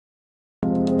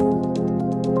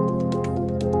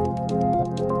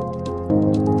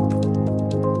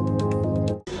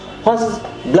What is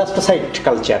blastocyst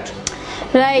culture?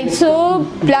 Right, so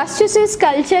Blastocyst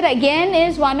culture again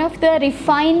is one of the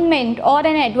refinement or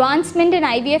an advancement in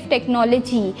IVF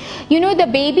technology. You know, the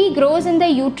baby grows in the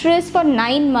uterus for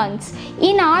 9 months.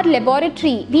 In our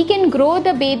laboratory, we can grow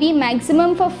the baby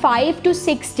maximum for 5 to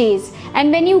 6 days.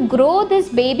 And when you grow this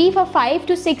baby for 5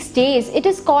 to 6 days, it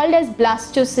is called as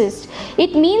blastocyst.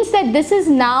 It means that this is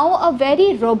now a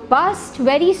very robust,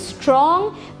 very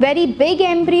strong, very big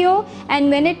embryo, and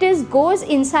when it goes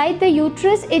inside the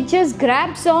uterus, it just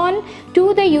grabs on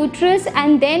to the uterus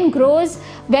and then grows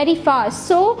very fast.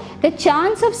 So the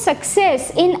chance of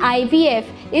success in IVF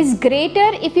is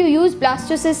greater if you use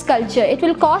blastocyst culture. It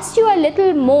will cost you a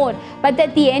little more, but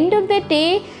at the end of the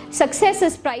day, success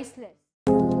is priceless.